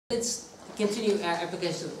Let's continue our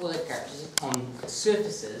application of Euler characters on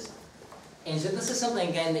surfaces. And so this is something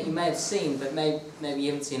again that you may have seen, but maybe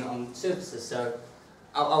you haven't seen it on surfaces. So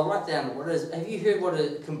I'll write down what it is. Have you heard what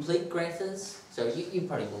a complete graph is? So you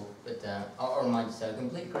probably will, but I'll remind you. So a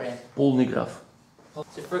complete graph. Полный граф.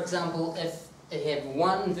 So for example, if it had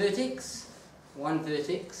one vertex,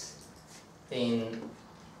 then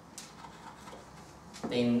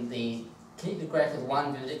the connected graph with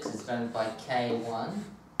one vertex is denoted by K1.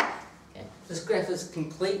 Okay. This graph is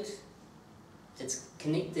complete. It's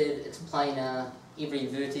connected, it's planar, every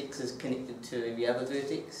vertex is connected to every other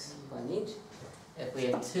vertex by an edge. If we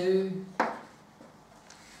have two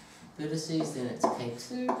vertices, then it's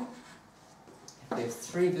K2. If we have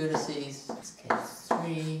three vertices, it's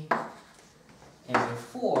K3. And if we have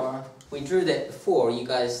four, we drew that before, you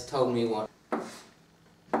guys told me what.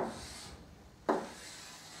 And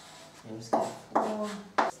just get 4.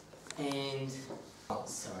 And, oh,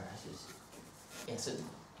 sorry, I should, yeah, so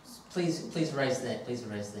please erase that,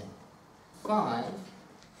 5.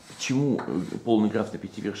 Почему полный граф на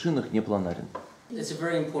 5 вершинах не планарен? It's a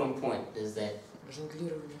very important point, is that...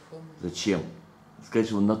 Жонглирование формы. Зачем? Сказать,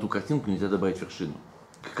 что на ту картинку нельзя добавить вершину.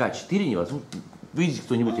 К К4 невозможно. Выйдите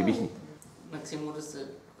кто-нибудь, объяснить. Maxim, what is the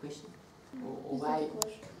question? Why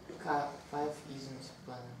K5 isn't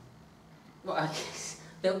planar? Well, I guess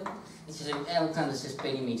Alexander's just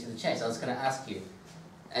beating me to the chase. I was going to ask you,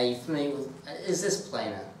 are you familiar with... Is this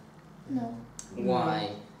planar? No.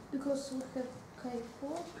 Why? Because we have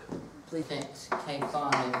K4. In fact, K5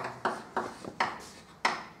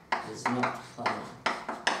 is not planar.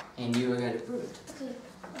 And you are going to prove it. Okay,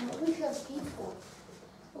 we have K4.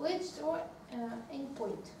 Let's draw any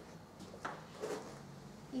point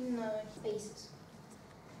in spaces.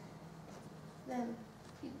 Then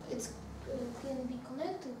it can be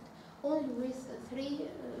connected only with 3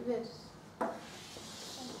 vertices.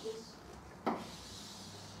 Like this.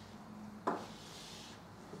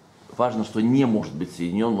 Важно, что не может быть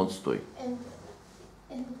соединен вот с той.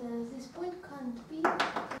 And this point can't be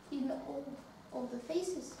in all of the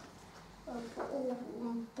faces, for all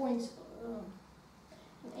points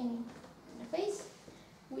in any face,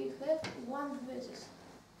 we have one vertex,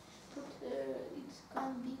 but it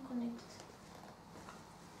can't be connected.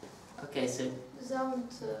 Okay, so...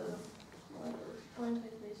 Without point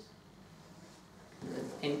like this.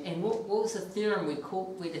 And what was the theorem we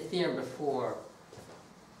had a theorem before?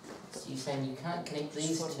 So you're saying you can't connect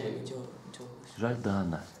these two?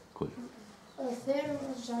 Жордана. Theorem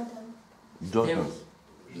of Jordan. Jordan.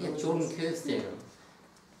 Yeah, Jordan curve theorem.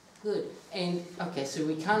 Good. And okay, so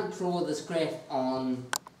we can't draw this graph on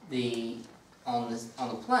the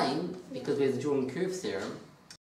plane because we have the Jordan curve theorem.